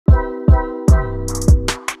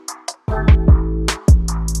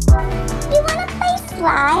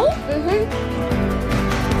fly?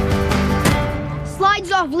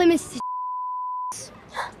 Slides off limits to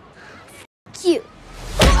Cute.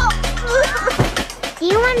 Do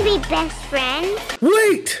you want to be best friends?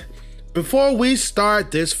 Wait! Before we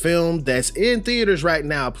start this film that's in theaters right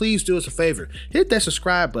now, please do us a favor. Hit that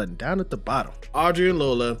subscribe button down at the bottom. Audrey and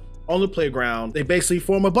Lola on the playground, they basically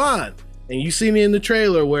form a bond. And you seen it in the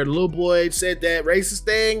trailer where the little boy said that racist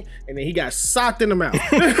thing and then he got socked in the mouth.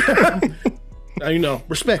 Now, you know,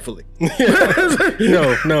 respectfully.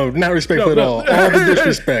 No, not respectful at all. All the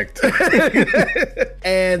disrespect.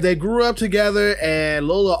 And they grew up together, and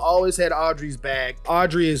Lola always had Audrey's back.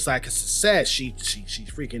 Audrey is like a success. She's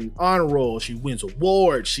freaking honor roll. She wins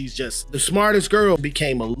awards. She's just the smartest girl.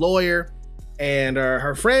 Became a lawyer, and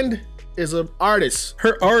her friend is an artist.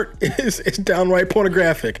 Her art is downright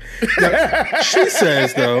pornographic. Now, she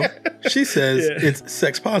says it's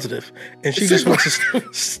sex positive, and she just wants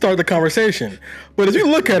to start the conversation. But if you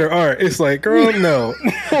look at her art, it's like, girl, no.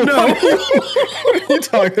 What are you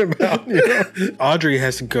talking about? You know? Audrey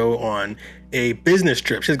has to go on a business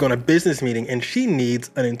trip. She's going to a business meeting, and she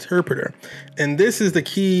needs an interpreter. And this is the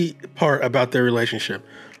key part about their relationship.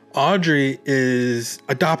 Audrey is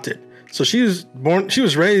adopted, so she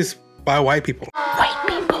was raised by white people.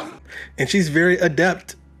 And she's very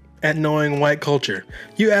adept at knowing white culture.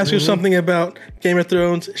 You ask her something about Game of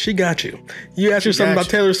Thrones, she got you. You ask her something about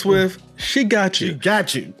Taylor Swift, she got you. She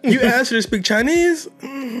got you. You ask her to speak Chinese,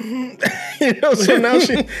 you know, so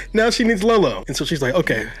now she needs Lolo. And so she's like,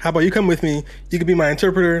 okay, how about you come with me? You can be my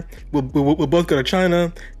interpreter. We'll both go to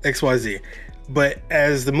China, XYZ. But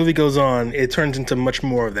as the movie goes on, it turns into much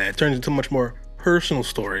more of that. It turns into a much more personal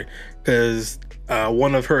story, because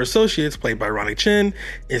one of her associates, played by Ronnie Chin,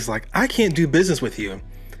 is like, I can't do business with you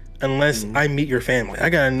unless I meet your family. I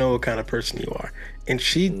gotta know what kind of person you are. And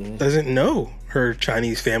she doesn't know her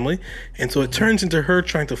Chinese family. And so it turns into her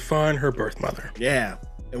trying to find her birth mother. Yeah.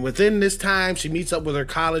 And within this time, she meets up with her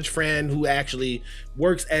college friend who actually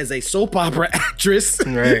works as a soap opera actress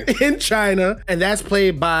in China. And that's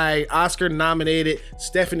played by Oscar-nominated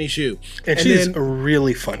Stephanie Hsu. And she's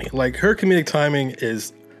really funny. Like, her comedic timing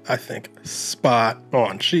is, I think, spot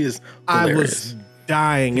on. She is hilarious. I was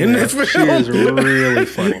dying in this film. She is really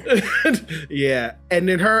funny. Yeah. And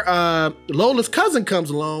then her Lola's cousin comes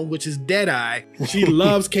along, which is Deadeye. She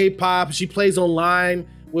loves K-pop. She plays online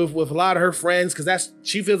with a lot of her friends, because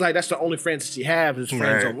she feels like that's the only friends that she has is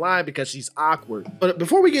friends online, because she's awkward. But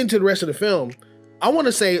before we get into the rest of the film, I want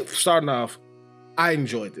to say, starting off, I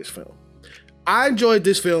enjoyed this film. I enjoyed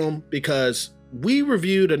this film because we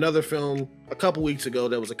reviewed another film a couple weeks ago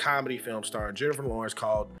that was a comedy film starring Jennifer Lawrence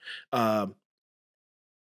called let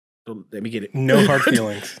me get it. No Hard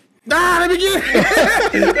Feelings. Let me get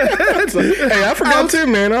it. Hey, I forgot too,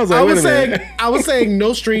 man. I was like, I was saying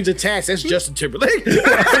No Strings Attached. That's Justin Timberlake.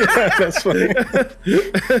 Yeah, that's funny.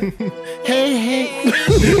 Hey.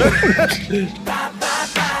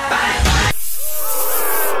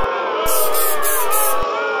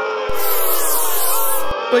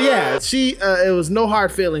 But yeah, it was No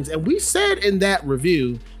Hard Feelings, and we said in that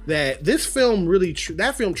review that this film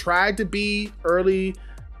that film tried to be early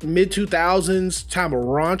mid-2000s time of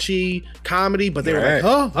raunchy comedy, but they were like,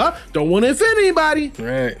 don't want to offend anybody.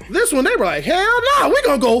 Right. This one, they were like, hell no, we're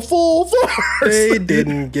gonna go full force. They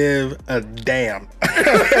didn't give a damn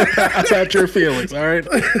about your feelings, all right?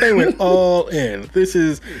 They went all in. This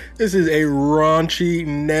is a raunchy,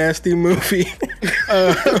 nasty movie,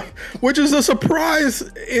 which is a surprise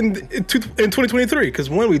in 2023, because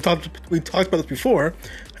when we talked about this before,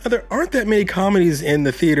 there aren't that many comedies in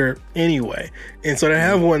the theater anyway. And so to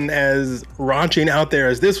have one as raunchy and out there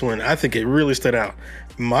as this one, I think it really stood out.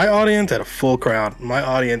 My audience had a full crowd. My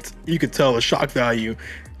audience, you could tell the shock value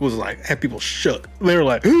was like, had people shook. They were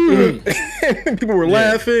like, and people were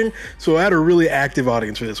laughing. So I had a really active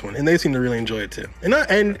audience for this one, and they seemed to really enjoy it too.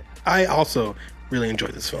 And I also really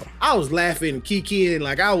enjoyed this film. I was laughing, kikiing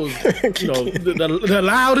like I was, you know, the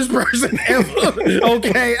loudest person ever.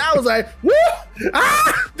 Okay, I was like, woo!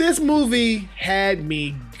 This movie had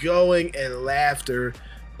me going in laughter,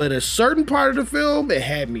 but a certain part of the film, it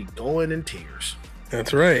had me going in tears.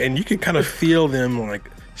 That's right, and you can kind of feel them like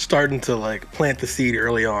starting to like plant the seed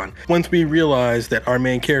early on. Once we realized that our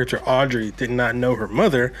main character, Audrey, did not know her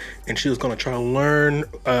mother, and she was going to try to learn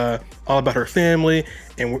all about her family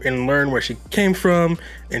and learn where she came from.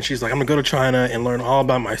 And she's like, I'm gonna go to China and learn all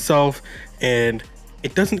about myself. And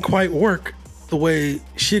it doesn't quite work the way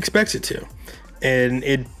she expects it to.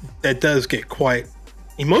 And that does get quite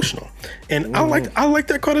emotional. And I like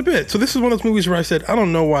that quite a bit. So this is one of those movies where I said, I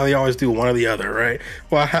don't know why they always do one or the other, right?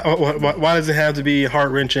 Why does it have to be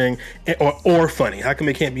heart-wrenching or funny? How come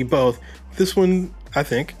it can't be both? This one I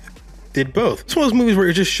think, did both. It's one of those movies where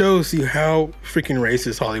it just shows you how freaking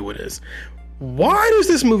racist Hollywood is. Why does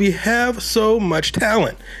this movie have so much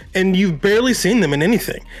talent and you've barely seen them in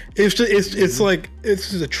anything? It's just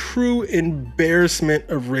it's just a true embarrassment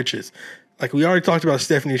of riches. Like we already talked about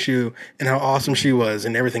Stephanie Hsu and how awesome she was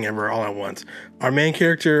in Everything Ever All at Once. Our main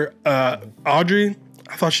character, Audrey,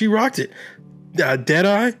 I thought she rocked it.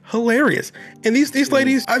 Deadeye, hilarious. And these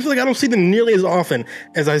ladies, I feel like I don't see them nearly as often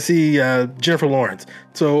as I see Jennifer Lawrence.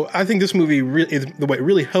 So I think this movie, the way it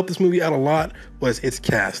really helped this movie out a lot was its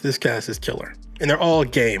cast. This cast is killer. And they're all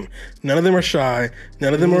game. None of them are shy.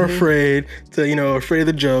 None of them are afraid of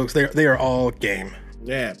the jokes. They are all game.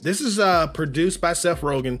 Yeah, this is produced by Seth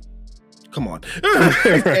Rogen. Come on.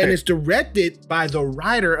 Right. And it's directed by the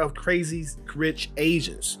writer of Crazy Rich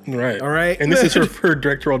Asians. Right. All right. And this is her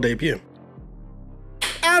directorial debut.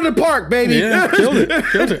 Out of the park, baby. Yeah, killed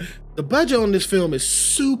it. The budget on this film is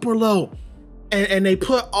super low. And they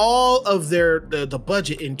put all of the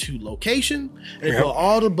budget into location, and they put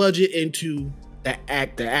all the budget into the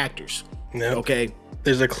actors. Yep. Okay.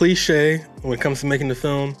 There's a cliche when it comes to making the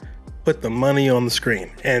film, put the money on the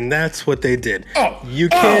screen. And that's what they did. You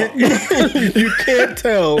can't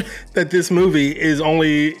tell that this movie is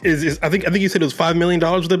I think you said it was $5 million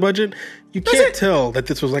with the budget. You can't tell that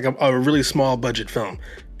this was like a really small budget film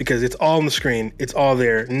because it's all on the screen. It's all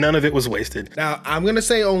there. None of it was wasted. Now, I'm going to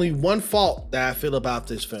say only one fault that I feel about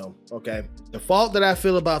this film, okay? The fault that I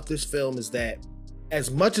feel about this film is that as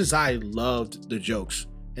much as I loved the jokes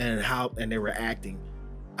and how they were acting,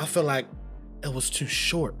 I feel like it was too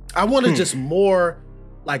short. I wanted just more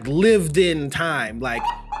like lived in time, like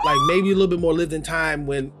maybe a little bit more lived in time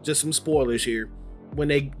when, just some spoilers here, when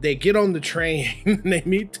they get on the train and they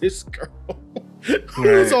meet this girl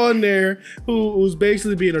who's on there who's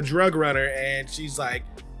basically being a drug runner, and she's like,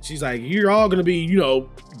 you're all gonna be,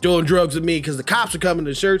 doing drugs with me because the cops are coming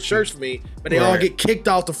to search for me, but they all get kicked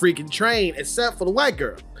off the freaking train except for the white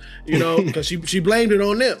girl, because she blamed it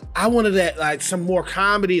on them. I wanted that, like, some more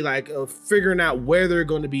comedy, like figuring out where they're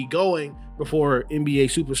going to be going before NBA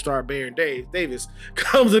superstar Baron Davis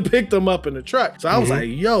comes and picked them up in the truck. So I was like,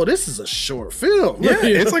 yo, this is a short film. Yeah,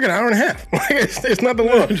 it's like an hour and a half. It's not that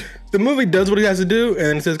long. The movie does what it has to do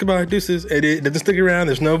and it says goodbye, deuces. It doesn't stick around.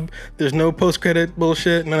 There's no post-credit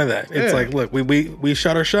bullshit, none of that. It's like, look, we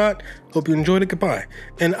shot our shot. Hope you enjoyed it. Goodbye.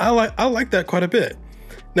 And I like that quite a bit.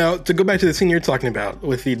 Now, to go back to the scene you're talking about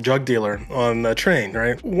with the drug dealer on the train,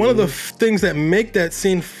 right? One of the things that make that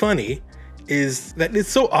scene funny is that it's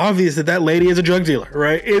so obvious that lady is a drug dealer,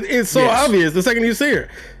 right? It's so obvious the second you see her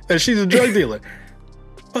that she's a drug dealer.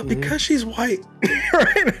 But because she's white,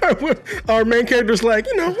 right? Our main character's like,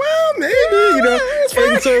 well, maybe,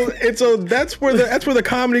 and so that's where the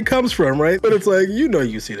comedy comes from, right? But it's like,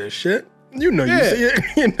 you see this shit. You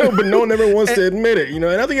see it, but no one ever wants to admit it, and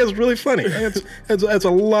I think it's really funny. It's a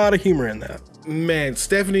lot of humor in that. Man,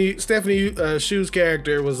 Stephanie Hsu's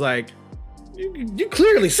character was like, you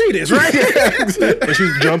clearly see this, right? And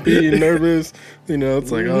she's jumpy and nervous.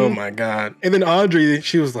 It's like, oh my God. And then Audrey,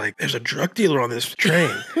 she was like, there's a drug dealer on this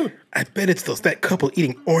train. I bet it's that couple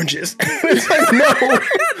eating oranges. It's like, no.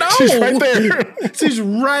 She's right there. She's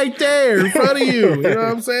right there in front of you. You know what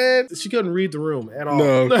I'm saying? She couldn't read the room at all.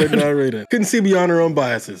 No, could not read it. Couldn't see beyond her own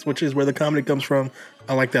biases, which is where the comedy comes from.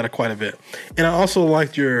 I like that quite a bit. And I also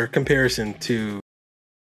liked your comparison to,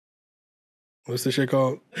 what's this shit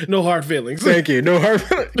called? No Hard Feelings. Thank you. No Hard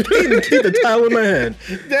Feelings. Keep the title in my head.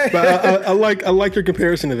 But I like your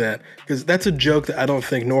comparison to that, because that's a joke that I don't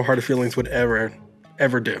think No Hard Feelings would ever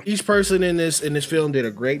do. Each person in this film did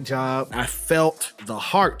a great job. I felt the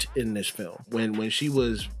heart in this film when she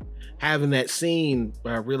was having that scene,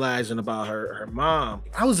 realizing about her mom.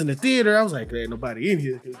 I was in the theater. I was like, there ain't nobody in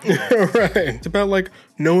here. Right. It's about like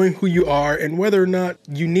knowing who you are and whether or not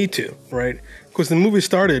you need to, right? Because the movie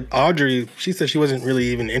started, Audrey, she said she wasn't really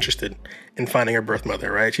even interested in finding her birth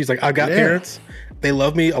mother, right? She's like, I've got parents. They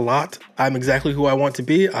love me a lot. I'm exactly who I want to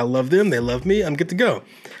be. I love them. They love me. I'm good to go.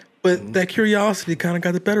 But that curiosity kind of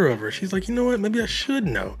got the better of her. She's like, you know what? Maybe I should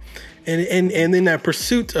know. And in that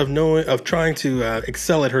pursuit of trying to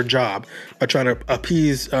excel at her job by trying to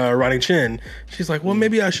appease Ronnie Chin, she's like, well,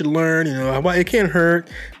 maybe I should learn. It can't hurt.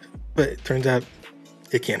 But it turns out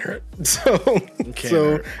it can't hurt.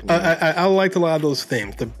 I liked a lot of those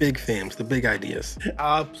themes, the big themes, the big ideas.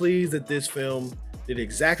 I'm pleased that this film did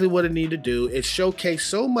exactly what it needed to do. It showcased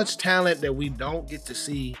so much talent that we don't get to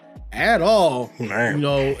see at all. Man.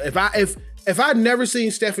 If I'd never seen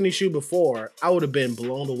Stephanie Hsu before, I would have been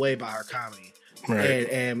blown away by her comedy. Right.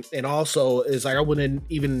 And also it's like I wouldn't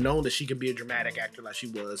even known that she could be a dramatic actor like she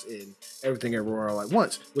was in Everything Everywhere All at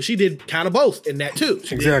Once. Well, she did kind of both in that too.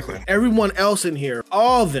 Exactly. Everyone else in here,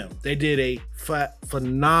 all of them, they did a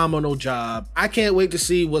phenomenal job. I can't wait to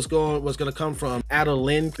see what's going to come from Ada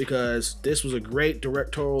Lynn, because this was a great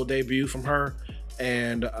directorial debut from her.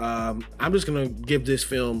 And I'm just gonna give this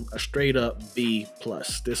film a straight up B+.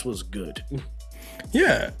 This was good.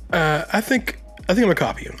 Yeah, I think I'm gonna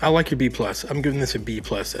copy you. I like your B+. I'm giving this a B+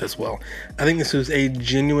 as well. I think this was a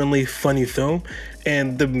genuinely funny film,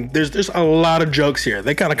 and there's a lot of jokes here.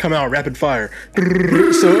 They kind of come out rapid fire. So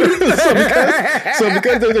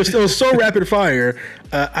because they're still so rapid fire,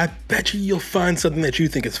 I bet you'll find something that you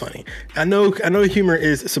think is funny. I know humor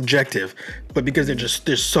is subjective, but because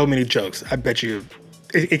there's so many jokes, I bet you.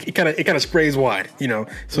 It kind of sprays wide, you know,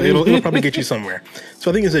 so it'll probably get you somewhere.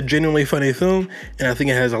 So I think it's a genuinely funny film, and I think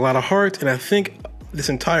it has a lot of heart, and I think this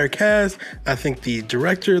entire cast, I think the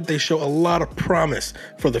director, they show a lot of promise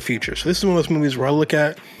for the future. So this is one of those movies where I look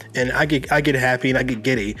at and I get happy and I get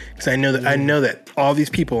giddy, because I know that all these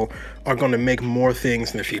people are going to make more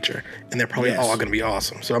things in the future, and they're probably all going to be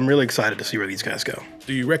awesome. So I'm really excited to see where these guys go.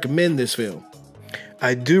 Do you recommend this film?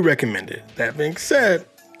 I do recommend it. That being said,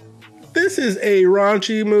 this is a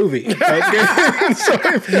raunchy movie. Okay? This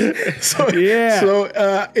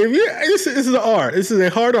is an R. This is a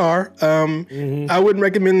hard R. I wouldn't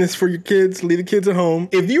recommend this for your kids. Leave the kids at home.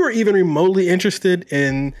 If you are even remotely interested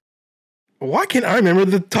in, why can't I remember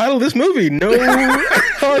the title of this movie? No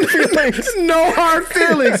hard feelings. No hard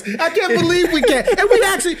feelings. I can't believe we can't. And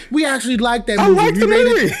we actually liked that movie. I liked the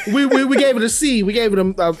movie. We gave it a C. We gave it a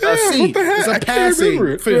C. What the heck? It's a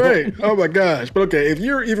passing film. Right. Oh my gosh. But okay, if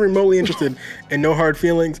you're even remotely interested in No Hard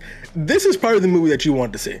Feelings, this is probably the movie that you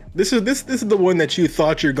want to see. This is the one that you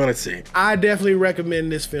thought you're gonna see. I definitely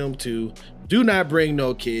recommend this film too. Do not bring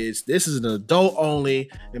no kids. This is an adult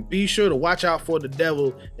only, and be sure to watch out for the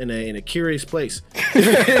devil in a curious place. He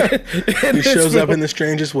shows up in the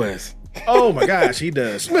strangest ways. Oh my gosh, he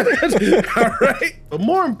does. All right. But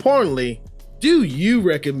more importantly, do you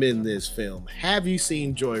recommend this film? Have you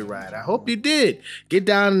seen Joyride? I hope you did. Get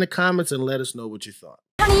down in the comments and let us know what you thought.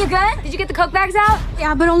 Honey, you good? Did you get the Coke bags out?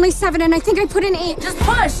 Yeah, but only 7, and I think I put in 8. Just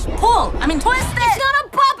push, pull, twist it. It's not a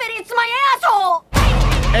puppet, it's my asshole!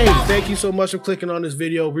 Hey, thank you so much for clicking on this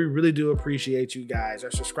video. We really do appreciate you guys.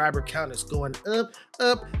 Our subscriber count is going up,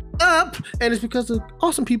 up, up, and it's because of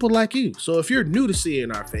awesome people like you. So if you're new to seeing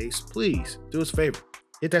our face, please do us a favor.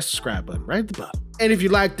 Hit that subscribe button right at the bottom. And if you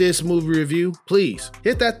like this movie review, please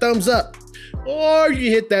hit that thumbs up, or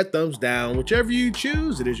you hit that thumbs down, whichever you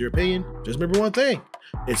choose. It is your opinion. Just remember one thing.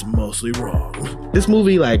 It's mostly wrong. This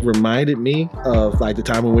movie reminded me of the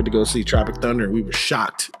time we went to go see Tropic Thunder, and we were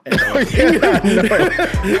shocked. I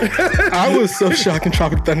was so shocked in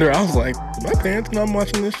Tropic Thunder. I was like, my parents not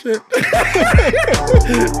watching this shit.